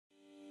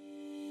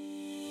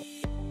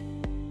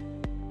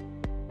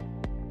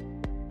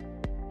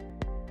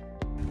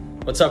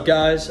What's up,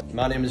 guys?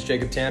 My name is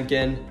Jacob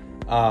Tamkin.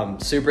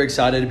 Super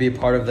excited to be a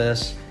part of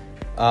this.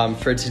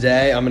 For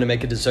today, I'm gonna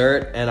make a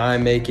dessert, and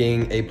I'm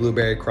making a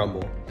blueberry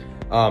crumble.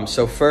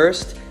 So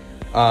first,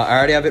 I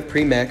already have it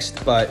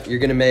pre-mixed, but you're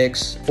gonna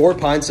mix 4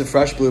 pints of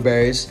fresh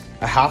blueberries,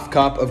 a half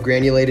cup of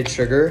granulated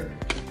sugar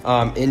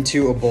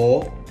into a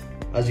bowl.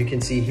 As you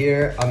can see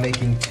here, I'm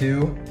making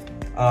 2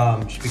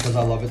 just because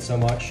I love it so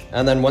much.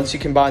 And then once you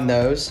combine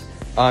those,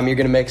 you're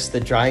gonna mix the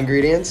dry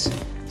ingredients.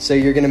 So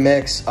you're gonna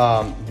mix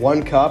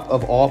 1 cup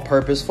of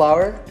all-purpose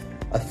flour,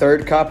 a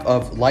 1/3 cup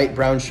of light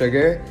brown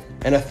sugar,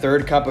 and a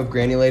 1/3 cup of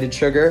granulated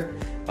sugar.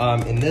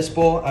 In this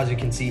bowl, as you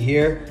can see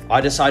here,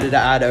 I decided to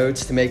add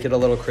oats to make it a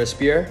little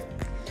crispier.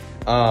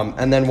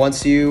 And then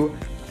once you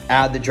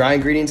add the dry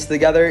ingredients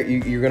together,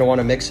 you're gonna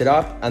wanna mix it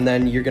up, and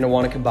then you're gonna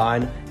wanna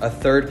combine a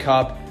 1/3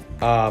 cup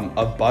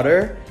of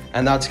butter,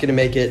 and that's gonna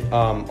make it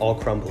all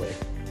crumbly.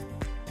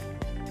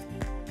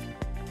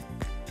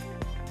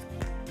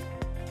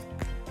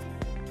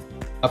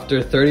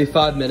 After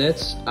 35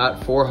 minutes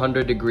at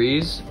 400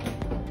 degrees,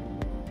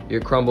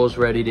 your crumble's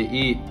ready to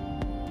eat.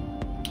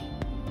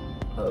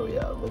 Oh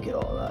yeah, look at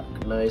all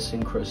that, nice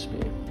and crispy.